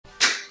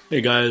Hey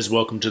guys,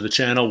 welcome to the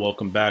channel.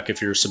 Welcome back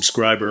if you're a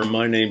subscriber.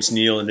 My name's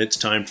Neil and it's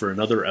time for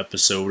another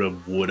episode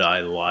of Would I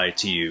Lie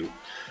to You?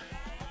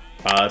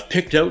 I've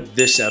picked out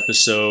this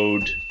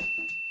episode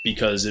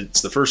because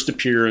it's the first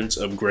appearance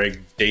of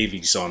Greg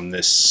Davies on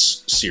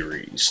this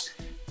series.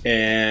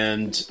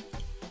 And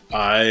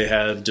I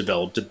have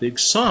developed a big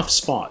soft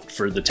spot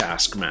for the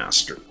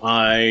Taskmaster.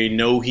 I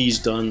know he's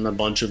done a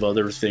bunch of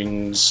other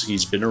things.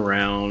 He's been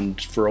around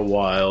for a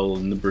while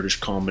in the British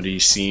comedy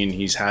scene.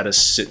 He's had a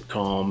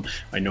sitcom.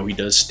 I know he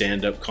does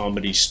stand-up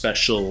comedy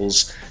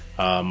specials.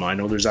 I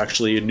know there's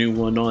actually a new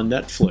one on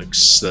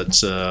Netflix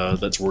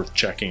that's worth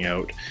checking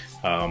out,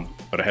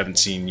 but I haven't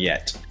seen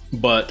yet.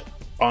 But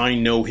I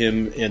know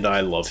him and I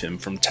love him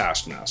from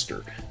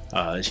Taskmaster.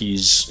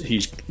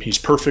 He's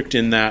perfect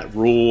in that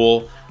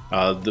role.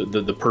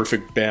 The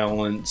perfect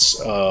balance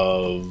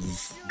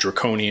of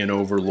draconian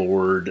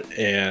overlord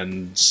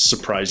and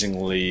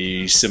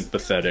surprisingly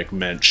sympathetic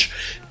mensch,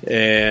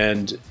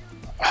 and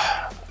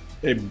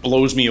it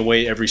blows me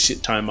away every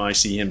time I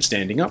see him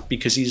standing up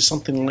because he's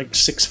something like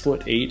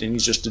 6'8" and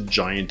he's just a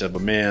giant of a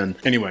man.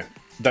 Anyway,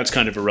 that's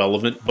kind of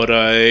irrelevant, but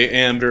I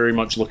am very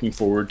much looking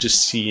forward to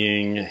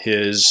seeing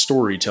his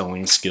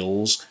storytelling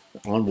skills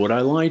on Would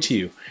I Lie to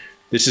You?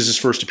 This is his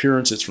first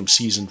appearance. It's from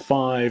season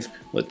 5.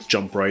 Let's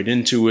jump right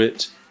into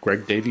it.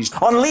 Greg Davies.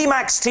 On Lee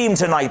Mack's team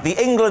tonight, the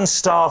England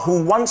star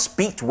who once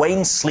beat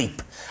Wayne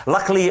Sleep.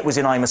 Luckily, it was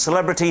in I'm a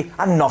Celebrity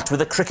and not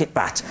with a cricket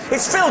bat.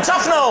 It's Phil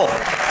Tufnell!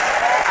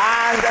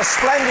 And a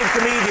splendid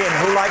comedian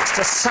who likes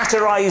to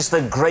satirise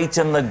the great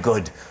and the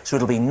good. So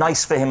it'll be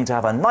nice for him to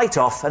have a night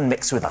off and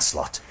mix with us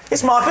lot.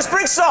 It's Marcus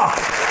Brigstock!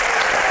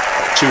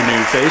 2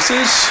 new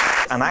faces.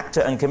 An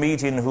actor and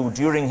comedian who,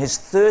 during his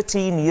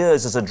 13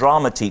 years as a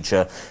drama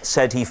teacher,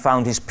 said he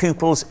found his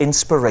pupils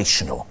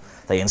inspirational.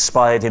 They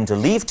inspired him to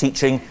leave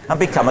teaching and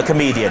become a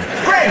comedian.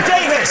 Greg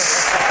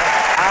Davies!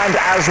 And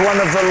as one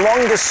of the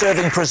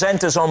longest-serving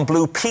presenters on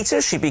Blue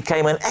Peter, she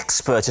became an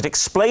expert at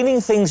explaining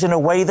things in a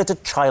way that a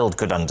child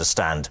could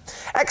understand.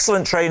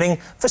 Excellent training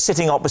for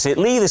sitting opposite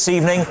Lee this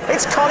evening.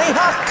 It's Connie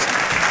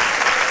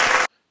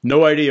Huck!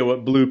 No idea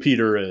what Blue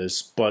Peter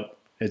is, but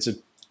it's a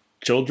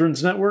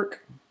children's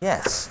network?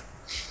 Yes.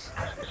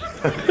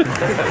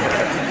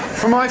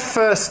 For my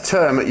first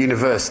term at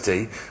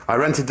university, I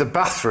rented the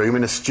bathroom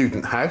in a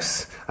student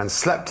house and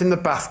slept in the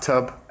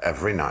bathtub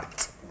every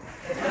night.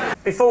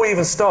 Before we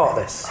even start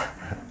this,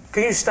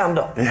 can you stand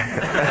up?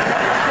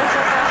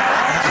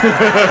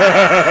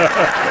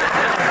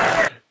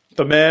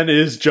 The man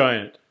is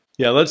giant.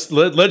 Yeah,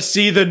 let's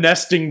see the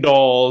nesting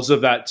dolls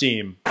of that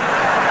team.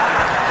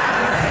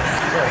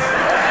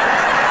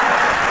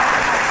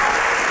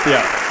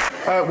 Yeah.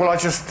 Well, I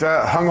just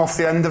hung off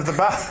the end of the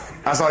bath,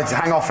 as I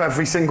hang off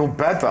every single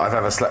bed that I've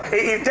ever slept.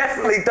 You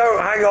definitely don't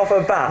hang off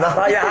a bat. No.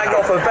 Like you hang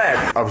off a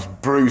bed. I was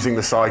bruising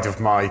the side of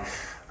my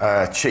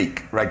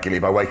cheek regularly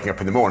by waking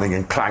up in the morning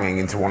and clanging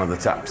into one of the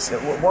taps.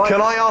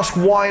 Can I ask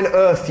why on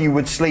earth you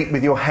would sleep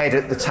with your head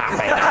at the tap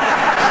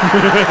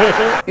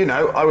end? You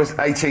know, I was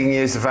 18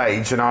 years of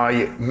age and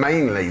I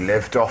mainly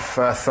lived off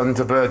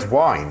Thunderbird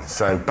wine,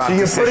 so bad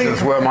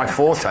decisions were my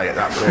forte at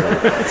that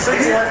period. So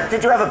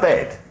did you have a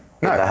bed?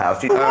 No. In the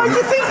house? Why did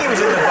you think he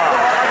was in the bar?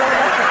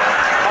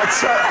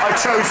 I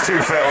chose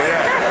to, Phil,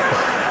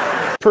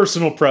 yeah.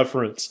 Personal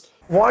preference.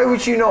 Why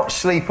would you not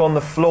sleep on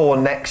the floor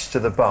next to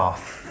the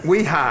bath?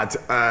 We had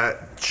a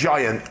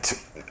giant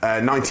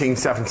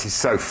 1970s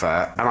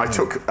sofa, and I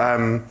took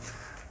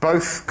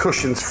both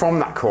cushions from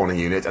that corner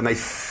unit, and they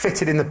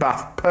fitted in the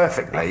bath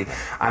perfectly,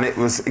 and it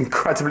was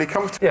incredibly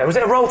comfortable. Yeah, was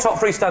it a roll-top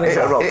freestanding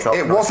bath?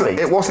 It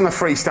wasn't a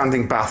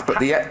freestanding bath, but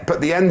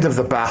the end of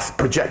the bath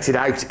projected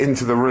out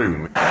into the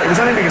room. It was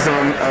only because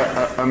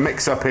of a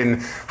mix-up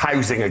in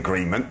housing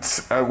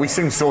agreements. We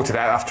soon sorted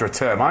out after a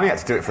term. I only had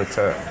to do it for a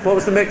term. What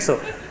was the mix-up?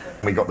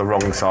 We got the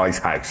wrong size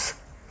house.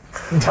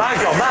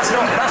 Hang on, that's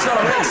not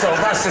a mix-up,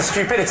 that's just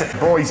stupidity. The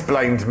boys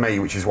blamed me,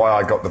 which is why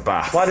I got the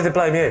bath. Why did they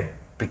blame you?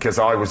 Because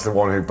I was the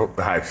one who booked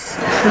the house.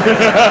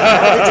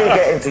 How did you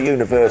get into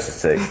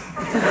university?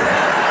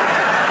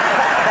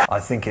 I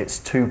think it's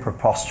too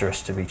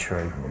preposterous to be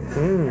true.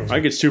 I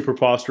think it's too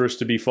preposterous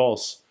to be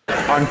false.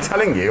 I'm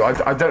telling you, I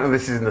don't know if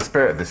this is in the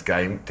spirit of this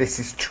game, this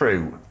is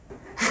true.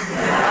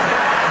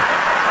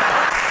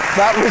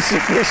 That was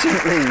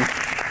sufficiently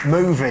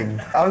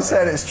moving. I'm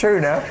saying it's true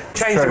now.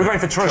 Change it, we're going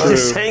for true.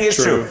 He's saying it's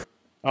true.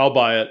 I'll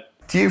buy it.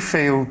 Do you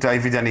feel,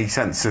 David, any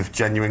sense of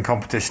genuine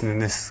competition in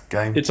this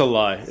game? It's a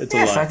lie. It's a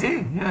lie. Yes, I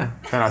do, yeah.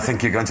 Then I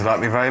think you're going to like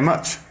me very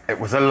much. It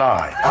was a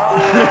lie.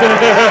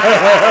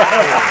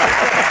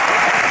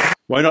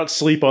 Why not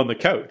sleep on the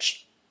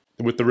couch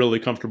with the really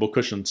comfortable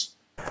cushions?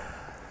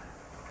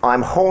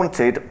 I'm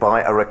haunted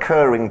by a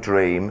recurring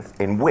dream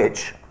in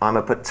which I'm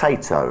a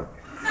potato.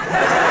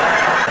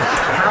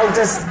 How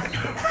does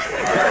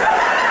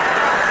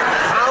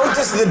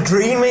the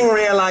dreaming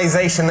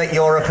realisation that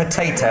you're a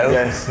potato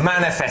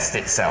manifest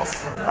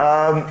itself?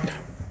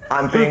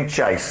 I'm being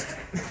chased.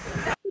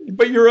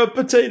 But you're a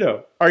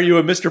potato. Are you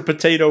a Mr.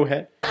 Potato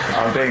Head?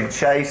 I'm being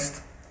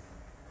chased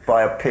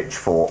by a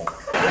pitchfork.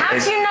 How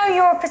do you know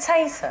you're a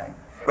potato?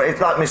 But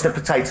it's like Mr.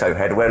 Potato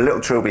Head, I wear a little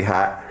trilby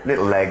hat,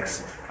 little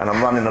legs, and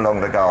I'm running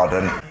along the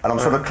garden, and I'm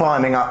sort of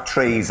climbing up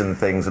trees and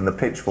things, and the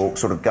pitchfork's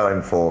sort of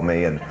going for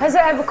me. And has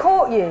it ever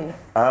caught you?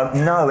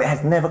 No, it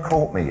has never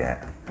caught me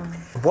yet.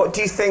 What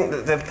do you think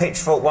that the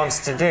pitchfork wants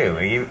to do?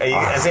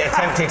 Has it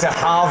attempted to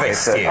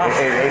harvest you?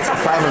 It's a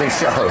family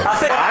show.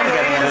 I'm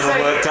getting a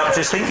little worked up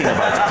just thinking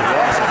about it, to be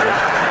honest with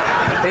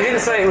you. He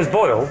didn't say it was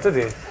boiled, did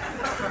he?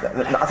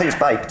 I think it's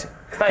baked.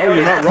 Oh,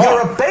 you're not wrong.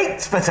 You're a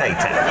baked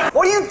potato.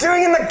 What are you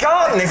doing in the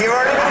garden if you've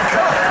already been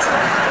cooked?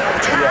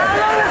 How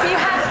long have you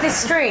had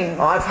this dream?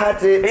 I've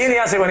had it... He only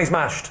has it when he's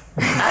mashed.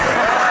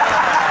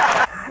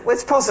 Well,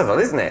 it's possible,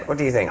 isn't it? What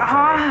do you think?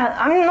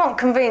 I'm not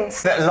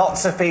convinced. That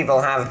lots of people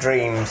have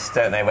dreams,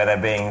 don't they, where they're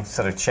being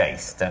sort of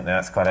chased, don't they?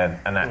 That's quite a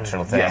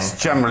natural thing. Yes,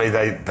 generally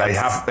they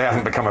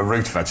haven't become a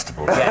root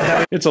vegetable.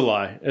 It's a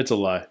lie. It's a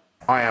lie.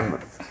 I am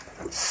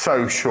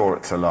so sure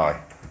it's a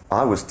lie.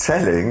 I was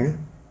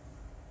telling...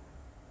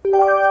 No!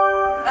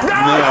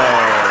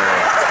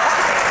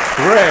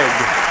 Greg!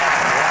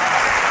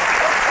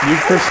 You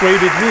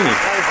persuaded me.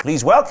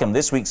 Please welcome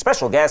this week's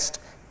special guest,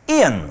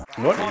 Ian.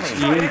 What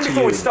is Ian to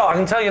Before we you? start, I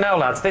can tell you now,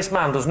 lads, this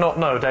man does not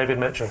know David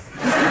Mitchell.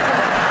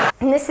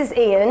 And this is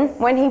Ian.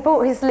 When he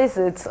brought his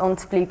lizards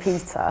onto Blue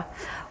Peter,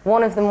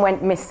 one of them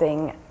went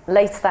missing.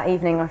 Later that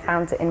evening, I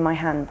found it in my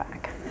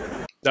handbag.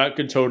 That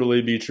could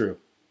totally be true.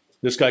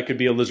 This guy could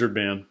be a lizard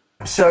man.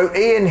 So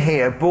Ian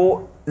here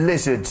brought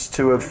lizards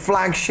to a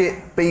flagship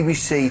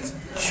BBC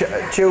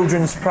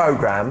children's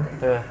programme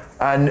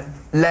and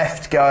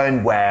left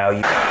going, wow.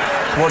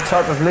 What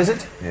type of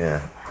lizard?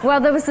 Yeah.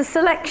 Well, there was a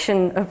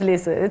selection of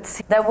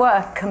lizards. There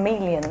were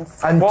chameleons.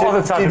 And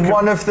What did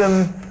one of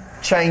them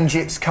change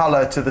its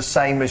colour to the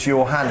same as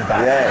your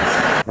handbag?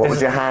 Yes. What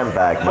was your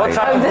handbag made?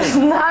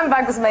 The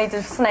handbag was made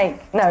of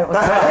snake. No, it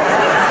wasn't.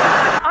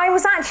 I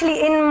was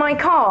actually in my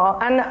car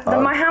and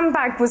my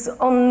handbag was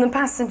on the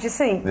passenger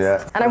seat.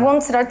 Yeah. And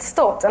I'd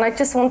stopped and I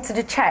just wanted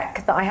to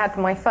check that I had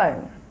my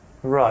phone.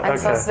 Right, And,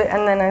 okay.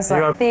 and then there's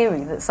like a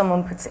theory that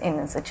someone puts it in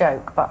as a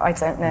joke, but I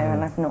don't know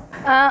and I've not.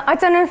 I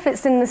don't know if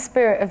it's in the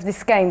spirit of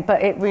this game,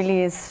 but it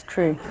really is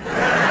true.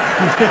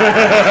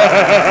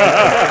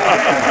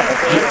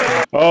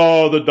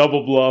 Oh, the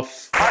double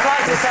bluff. I'd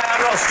like to say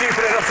I'm not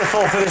stupid enough to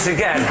fall for this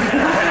again.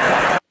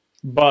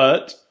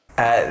 But...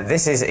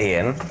 This is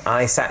Ian.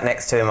 I sat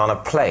next to him on a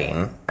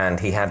plane, and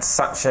he had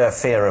such a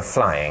fear of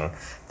flying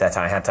that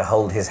I had to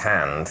hold his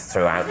hand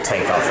throughout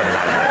takeoff and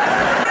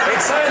landing.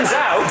 It turns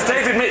out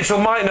David Mitchell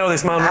might know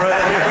this man really,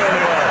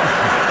 really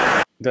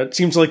well. that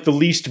seems like the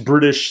least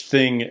British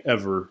thing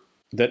ever,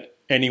 that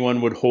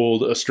anyone would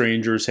hold a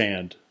stranger's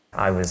hand.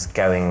 I was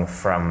going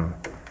from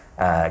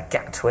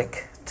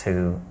Gatwick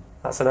to...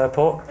 That's an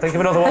airport. Think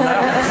of another one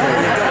now.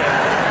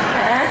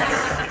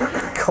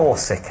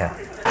 Corsica.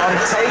 On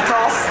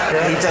takeoff,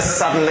 he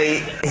just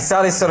he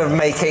started sort of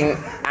making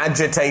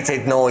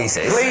agitated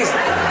noises. Please,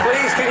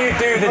 can you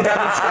do the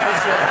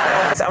demonstration?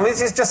 I mean,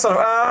 it's just sort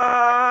of...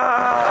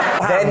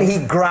 Then he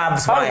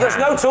grabs my There's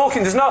hand. no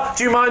talking, there's no...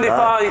 Do you mind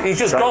if He's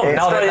just gone.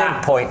 Not at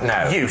that point,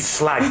 no. You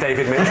slag,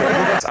 David Mitchell.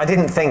 I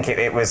didn't think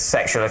it was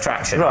sexual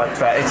attraction. Right.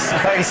 But it's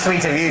very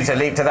sweet of you to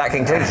leap to that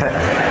conclusion.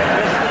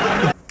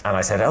 And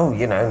I said, oh,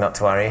 not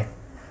to worry.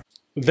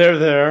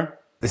 There.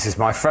 This is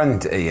my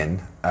friend Ian.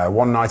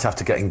 One night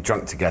after getting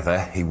drunk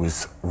together, he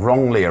was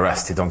wrongly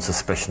arrested on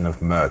suspicion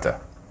of murder.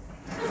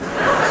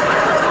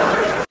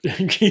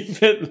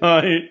 Keep it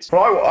light.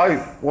 Well,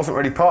 I wasn't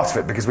really part of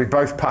it because we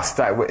both passed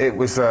out. It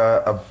was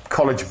a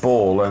college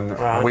ball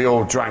and we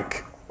all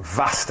drank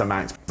vast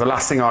amounts. The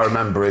last thing I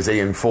remember is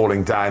Ian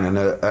falling down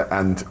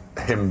and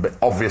him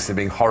obviously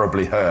being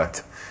horribly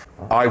hurt.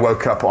 I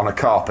woke up on a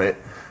carpet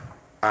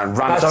and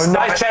ran... That's a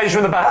nice change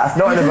from the bath.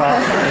 Not in the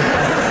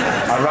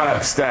bath. I ran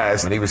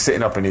upstairs and he was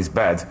sitting up in his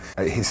bed.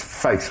 His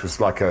face was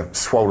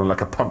swollen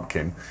like a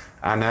pumpkin.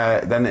 And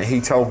then he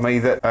told me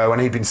that when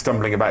he'd been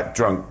stumbling about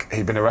drunk,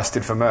 he'd been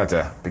arrested for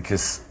murder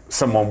because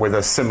someone with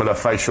a similar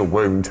facial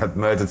wound had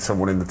murdered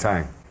someone in the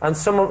town. And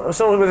someone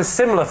with a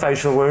similar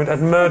facial wound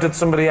had murdered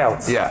somebody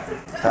else. Yeah.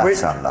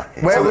 That's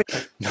unlucky.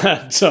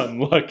 That's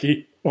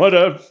unlucky. What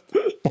a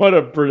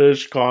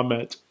British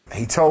comment.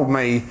 He told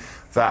me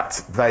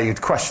that they'd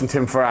questioned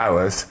him for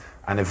hours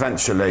and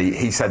eventually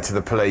he said to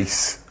the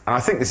police, and I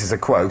think this is a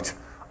quote,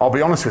 "I'll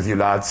be honest with you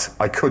lads,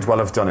 I could well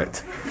have done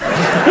it."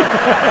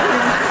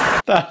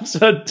 That's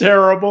a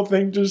terrible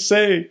thing to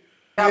say. It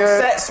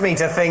upsets me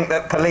to think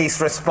that police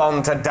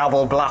respond to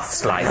double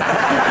bluffs like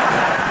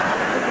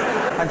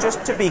that. And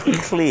just to be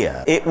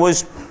clear, it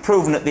was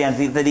proven at the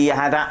end that he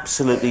had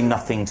absolutely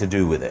nothing to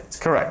do with it.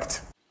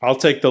 Correct. I'll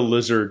take the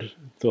lizard.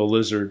 The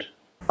lizard.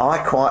 I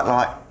quite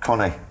like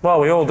Connie. Well,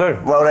 we all do.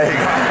 Well, there you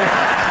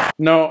go.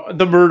 No,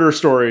 the murder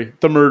story.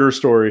 The murder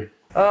story.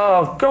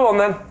 Oh, go on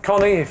then,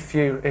 Connie. If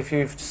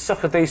you've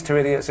suckered these two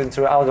idiots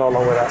into it, I'll go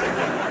along with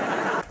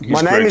that.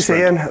 My name is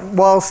Ian.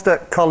 Whilst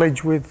at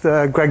college with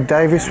Greg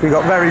Davies, we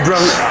got very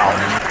drunk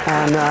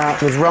and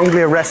was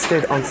wrongly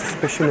arrested on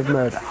suspicion of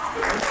murder.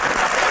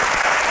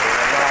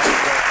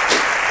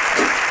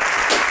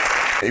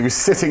 He was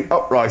sitting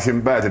upright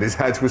in bed and his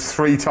head was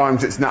 3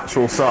 times its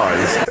natural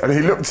size. And he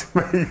looked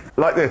at me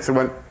like this and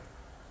went,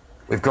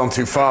 "We've gone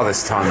too far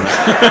this time."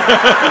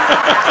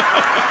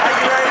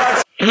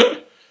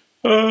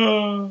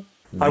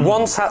 I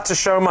once had to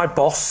show my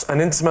boss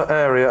an intimate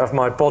area of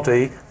my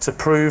body to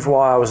prove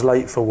why I was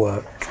late for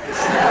work.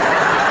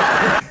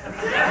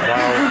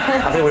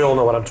 Well, I think we all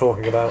know what I'm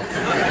talking about.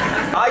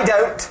 I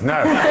don't.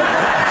 No. Well,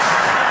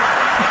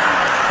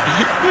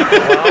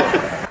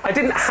 I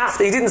didn't have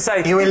to. He didn't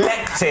say... You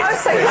elected. I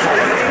say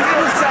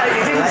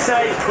He didn't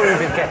say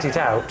prove it, get it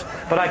out.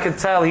 But I could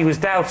tell he was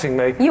doubting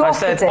me. You I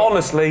said, offered it.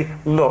 honestly,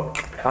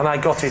 look. And I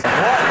got it.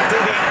 What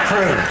did it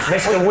prove?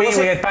 Mr.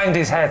 Wheatley had banged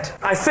his head.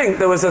 I think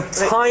there was a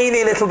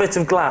tiny little bit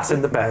of glass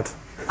in the bed.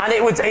 And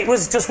it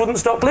just wouldn't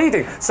stop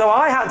bleeding. So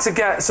I had to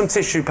get some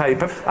tissue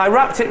paper. I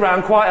wrapped it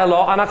round quite a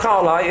lot, and I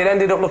can't lie, it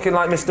ended up looking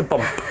like Mr.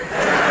 Bump.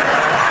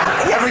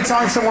 Every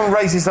time someone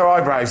raises their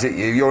eyebrows at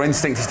you, your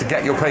instinct is to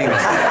get your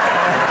penis.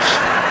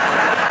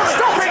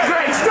 Stop it,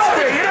 Greg! Stop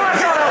it! You know I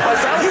can't help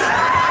myself.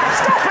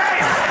 Stop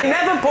it!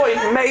 Never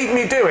point made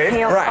me do it.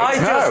 Right.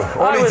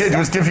 All he did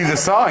was give you the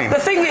sign. The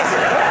thing is...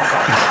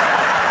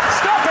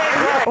 Stop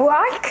it! Well,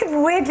 I could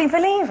weirdly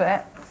believe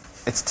it.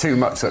 It's too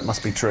much, so it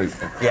must be true.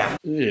 Yeah.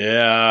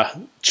 Yeah,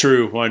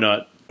 true. Why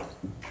not?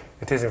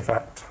 It is, in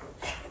fact,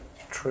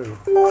 true.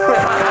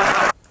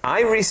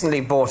 I recently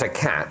bought a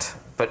cat,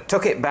 but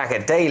took it back a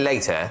day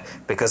later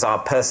because our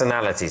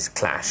personalities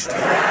clashed.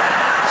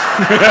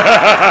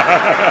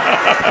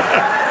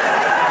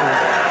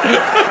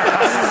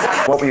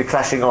 What were you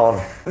clashing on?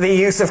 The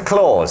use of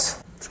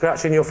claws.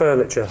 Scratching your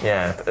furniture.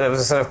 Yeah, there was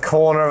a sort of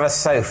corner of a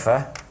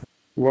sofa.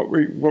 What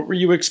were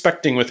you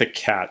expecting with a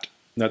cat?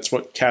 That's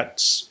what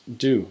cats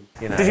do.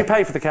 You know. Did you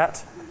pay for the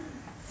cat?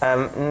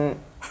 No.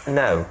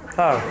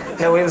 Oh.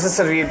 No, it was a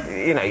sort of,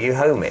 you know, you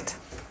home it.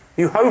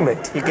 You home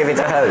it? You give it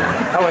a home.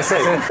 Oh, I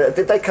see.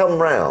 Did they come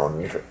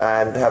round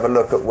and have a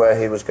look at where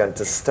he was going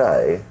to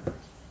stay?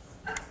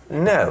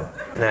 No.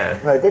 No.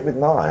 No, they did with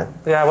mine.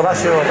 Yeah, well,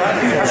 that's your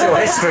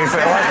history,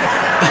 Phil.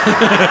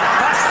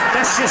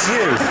 That's just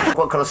you.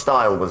 What kind of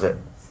style was it?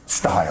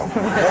 Style?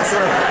 What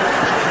sort of...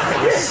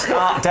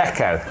 Art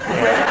Deco.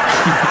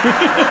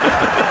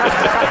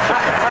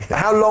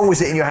 How long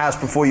was it in your house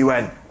before you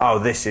went, "Oh,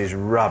 this is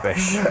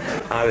rubbish"?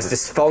 I was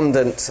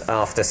despondent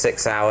after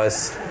 6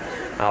 hours.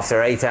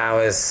 After 8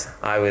 hours,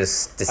 I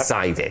was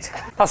decided.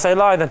 I'll say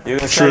lie then. You're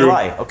going to say a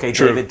lie? Okay,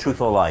 True. David, truth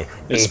or lie?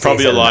 It's It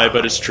probably is a a lie, lie.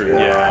 but it's true.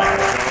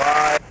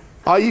 Yeah.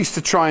 I used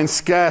to try and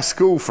scare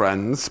school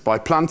friends by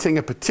planting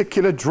a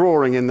particular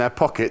drawing in their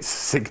pockets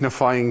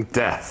signifying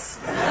death.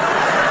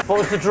 What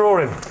was the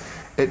drawing?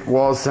 It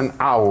was an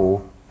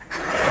owl.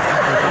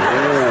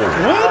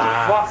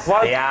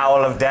 What? The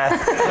Owl of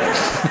Death.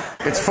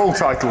 Its full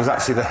title was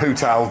actually the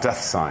Hoot Owl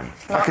Death Sign.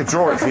 I could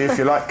draw it for you if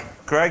you like.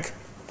 Greg?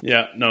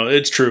 Yeah, no,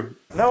 it's true.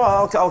 No,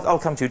 I'll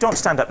come to you. Don't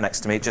stand up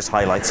next to me, it just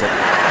highlights it.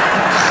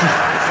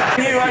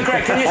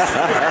 Greg, can you...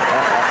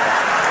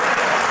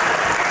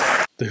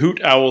 The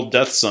Hoot Owl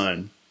Death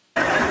Sign.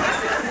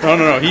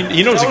 No.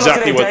 He knows Don't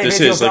exactly look at what it, this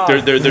David, is. you'll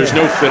Like die. there's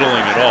no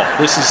fiddling at all.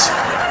 This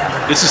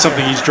is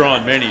something he's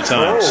drawn many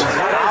times.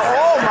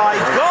 Oh my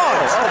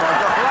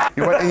God!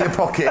 You went in your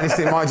pocket and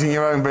just minding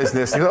your own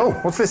business. You go, "Oh,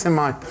 what's this in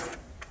mine?"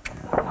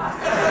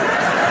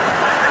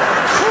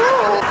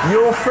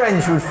 Your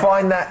friends would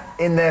find that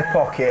in their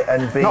pocket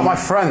and be... Not my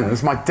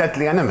friends, my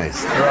deadly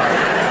enemies.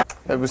 Right.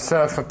 It was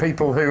for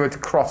people who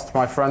had crossed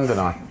my friend and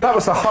I. That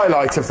was the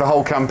highlight of the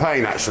whole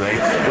campaign, actually,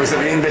 was that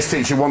the English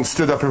teacher once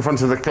stood up in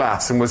front of the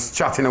class and was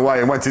chatting away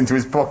and went into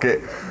his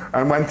pocket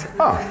and went,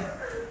 "Oh."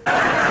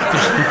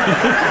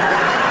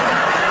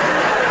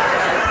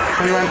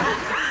 And he went,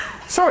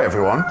 "Sorry,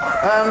 everyone.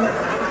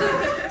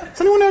 Does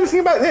anyone know anything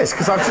about this?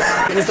 Because I've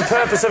just..." Was the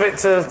purpose of it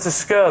to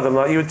scare them?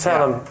 Like you would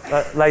tell them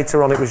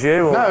later on it was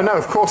you? Or? No,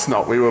 of course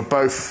not. We were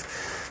both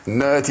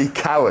nerdy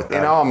cowards.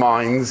 In our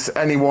minds,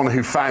 anyone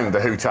who found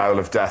the Hoot Owl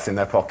of Death in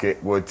their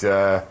pocket would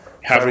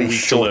very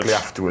shortly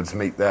afterwards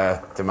meet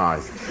their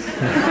demise.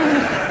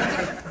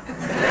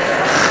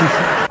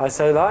 I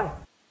say lie.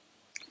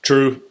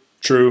 True.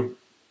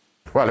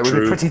 Well, it would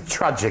True. be pretty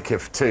tragic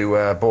if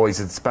 2 boys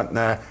had spent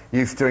their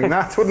youth doing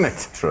that, wouldn't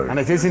it? True. And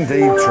it is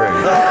indeed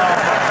true.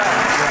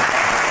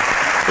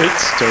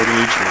 It's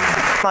totally true.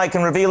 I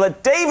can reveal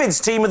that David's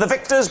team are the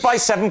victors by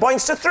 7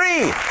 points to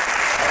 3.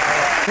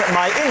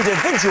 My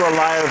individual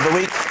liar of the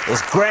week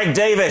is Greg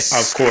Davies.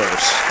 Of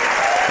course.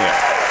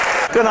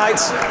 Yeah. Good night.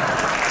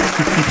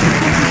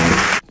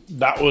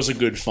 That was a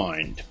good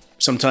find.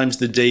 Sometimes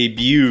the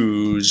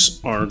debuts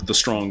aren't the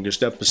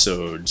strongest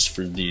episodes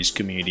for these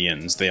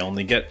comedians. They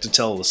only get to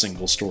tell a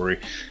single story.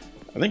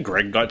 I think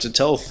Greg got to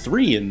tell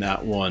 3 in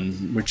that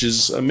one, which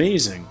is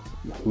amazing.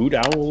 Hoot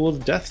Owl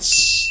of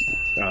Deaths.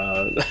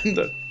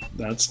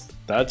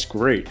 That's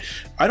great.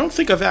 I don't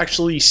think I've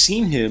actually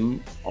seen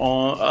him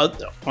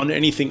on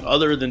anything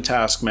other than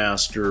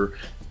Taskmaster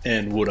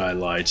and Would I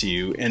Lie to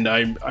You, and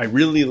I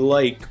really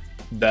like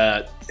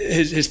that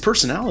his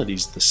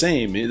personality's the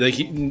same. Like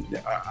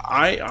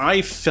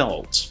I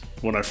felt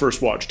when I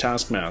first watched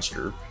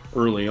Taskmaster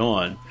early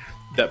on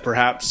that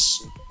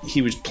perhaps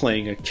he was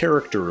playing a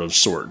character of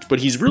sorts, but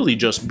he's really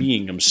just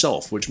being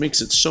himself, which makes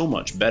it so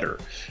much better.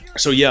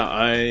 So yeah,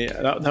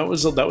 that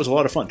was a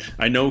lot of fun.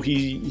 I know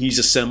he's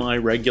a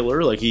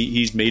semi-regular, like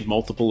he's made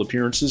multiple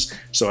appearances,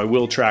 so I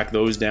will track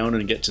those down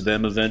and get to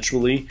them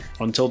eventually.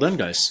 Until then,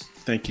 guys,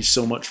 thank you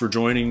so much for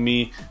joining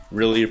me.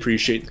 Really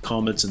appreciate the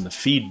comments and the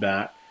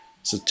feedback.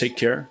 So take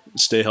care,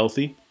 stay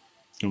healthy,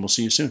 and we'll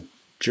see you soon.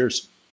 Cheers.